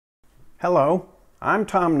Hello, I'm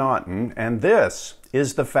Tom Naughton, and this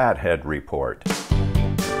is the Fathead Report.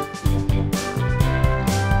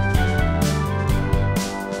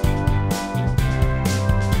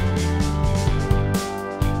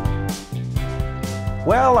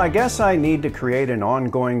 Well, I guess I need to create an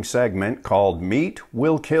ongoing segment called Meat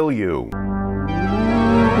Will Kill You.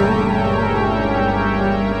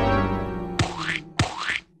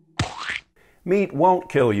 Meat won't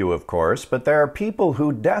kill you, of course, but there are people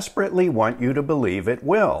who desperately want you to believe it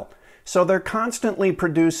will. So they're constantly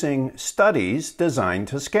producing studies designed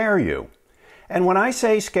to scare you. And when I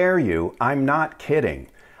say scare you, I'm not kidding.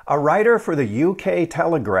 A writer for the UK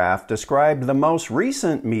Telegraph described the most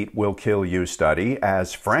recent Meat Will Kill You study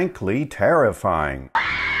as frankly terrifying.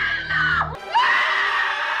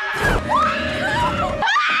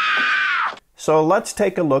 So let's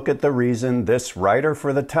take a look at the reason this writer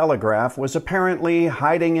for the Telegraph was apparently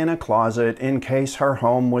hiding in a closet in case her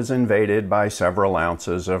home was invaded by several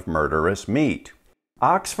ounces of murderous meat.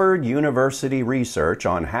 Oxford University research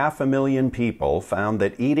on 500,000 people found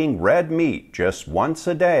that eating red meat just once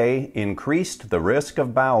a day increased the risk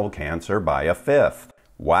of bowel cancer by 1/5.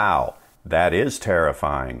 Wow, that is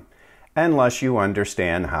terrifying, unless you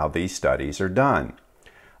understand how these studies are done.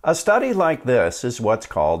 A study like this is what's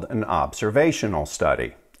called an observational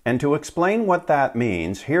study. And to explain what that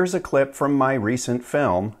means, here's a clip from my recent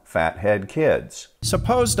film, Fathead Kids.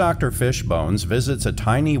 Suppose Dr. Fishbones visits a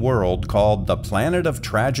tiny world called the Planet of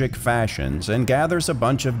Tragic Fashions and gathers a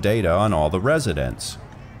bunch of data on all the residents.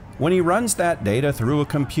 When he runs that data through a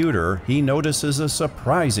computer, he notices a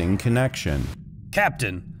surprising connection.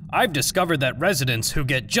 Captain, I've discovered that residents who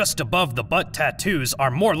get just above the butt tattoos are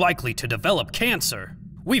more likely to develop cancer.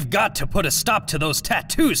 We've got to put a stop to those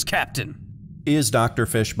tattoos, Captain. Is Dr.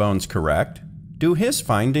 Fishbones correct? Do his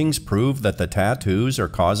findings prove that the tattoos are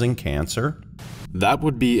causing cancer? That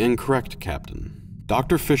would be incorrect, Captain.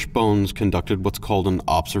 Dr. Fishbones conducted what's called an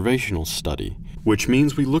observational study, which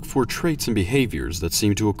means we look for traits and behaviors that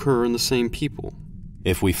seem to occur in the same people.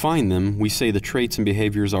 If we find them, we say the traits and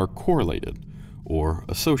behaviors are correlated, or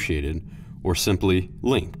associated, or simply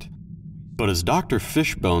linked. But as Dr.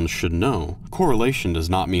 Fishbones should know, correlation does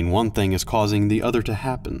not mean one thing is causing the other to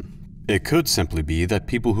happen. It could simply be that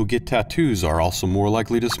people who get tattoos are also more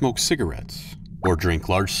likely to smoke cigarettes, or drink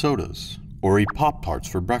large sodas, or eat Pop-Tarts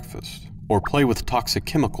for breakfast, or play with toxic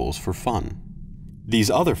chemicals for fun. These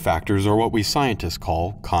other factors are what we scientists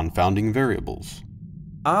call confounding variables.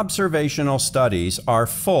 Observational studies are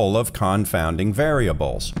full of confounding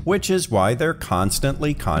variables, which is why they're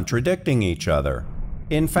constantly contradicting each other.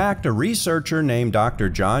 In fact, a researcher named Dr.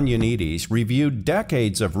 John Ioannidis reviewed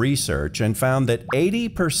decades of research and found that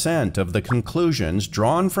 80% of the conclusions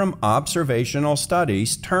drawn from observational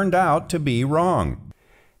studies turned out to be wrong.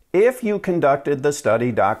 If you conducted the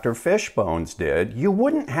study Dr. Fishbones did, you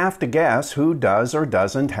wouldn't have to guess who does or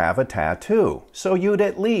doesn't have a tattoo, so you'd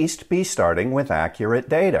at least be starting with accurate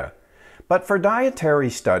data. But for dietary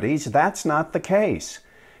studies, that's not the case.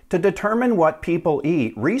 To determine what people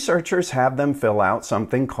eat, researchers have them fill out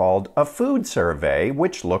something called a food survey,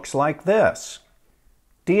 which looks like this.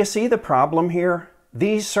 Do you see the problem here?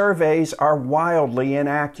 These surveys are wildly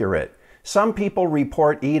inaccurate. Some people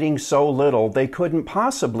report eating so little they couldn't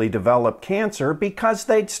possibly develop cancer because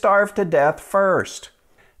they'd starve to death first.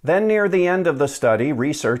 Then near the end of the study,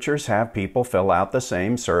 researchers have people fill out the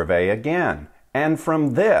same survey again. And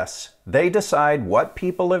from this, they decide what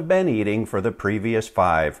people have been eating for the previous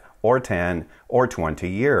 5 or 10 or 20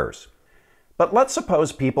 years. But let's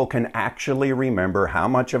suppose people can actually remember how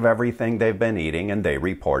much of everything they've been eating and they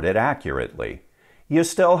report it accurately. You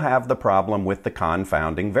still have the problem with the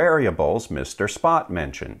confounding variables Mr. Spot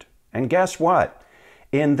mentioned. And guess what?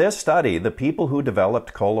 In this study, the people who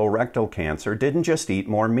developed colorectal cancer didn't just eat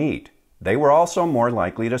more meat. They were also more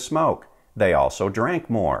likely to smoke. They also drank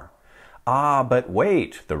more. Ah, but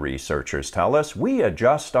wait, the researchers tell us, we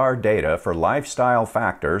adjust our data for lifestyle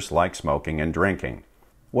factors like smoking and drinking.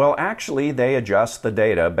 Well, actually, they adjust the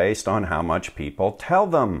data based on how much people tell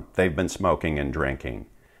them they've been smoking and drinking.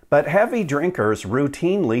 But heavy drinkers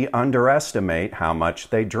routinely underestimate how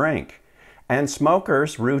much they drink. And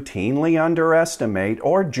smokers routinely underestimate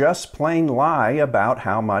or just plain lie about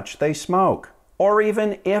how much they smoke, or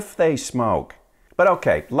even if they smoke. But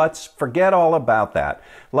okay, let's forget all about that.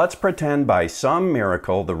 Let's pretend by some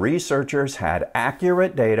miracle the researchers had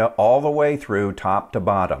accurate data all the way through top to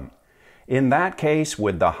bottom. In that case,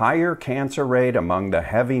 would the higher cancer rate among the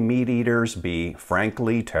heavy meat eaters be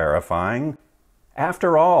frankly terrifying?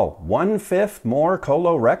 After all, 1/5 more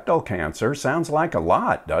colorectal cancer sounds like a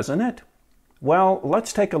lot, doesn't it? Well,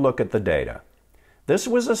 let's take a look at the data. This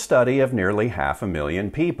was a study of nearly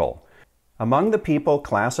 500,000 people. Among the people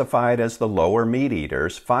classified as the lower meat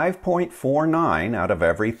eaters, 5.49 out of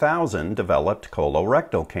every 1,000 developed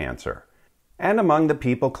colorectal cancer. And among the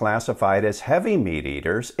people classified as heavy meat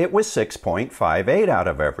eaters, it was 6.58 out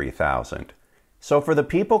of every 1,000. So for the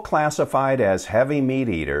people classified as heavy meat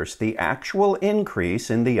eaters, the actual increase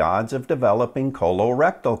in the odds of developing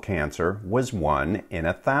colorectal cancer was 1 in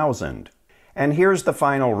 1,000. And here's the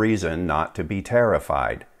final reason not to be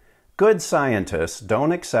terrified. Good scientists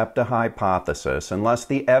don't accept a hypothesis unless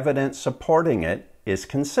the evidence supporting it is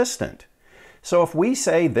consistent. So if we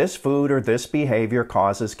say this food or this behavior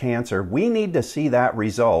causes cancer, we need to see that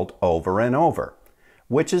result over and over,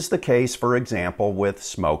 which is the case, for example, with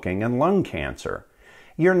smoking and lung cancer.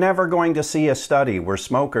 You're never going to see a study where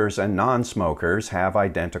smokers and non-smokers have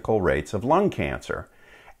identical rates of lung cancer.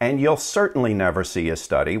 And you'll certainly never see a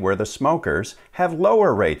study where the smokers have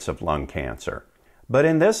lower rates of lung cancer. But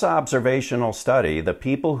in this observational study, the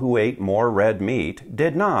people who ate more red meat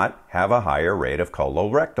did not have a higher rate of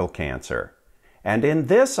colorectal cancer. And in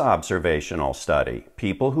this observational study,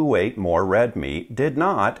 people who ate more red meat did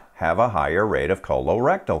not have a higher rate of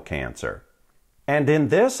colorectal cancer. And in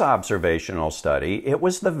this observational study, it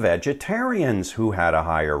was the vegetarians who had a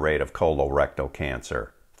higher rate of colorectal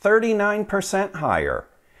cancer, 39% higher.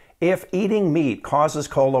 If eating meat causes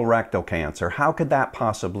colorectal cancer, how could that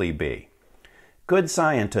possibly be? Good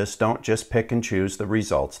scientists don't just pick and choose the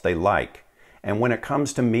results they like. And when it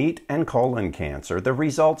comes to meat and colon cancer, the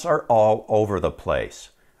results are all over the place,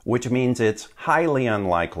 which means it's highly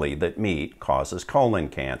unlikely that meat causes colon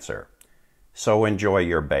cancer. So enjoy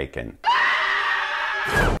your bacon.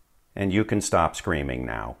 And you can stop screaming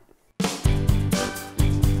now.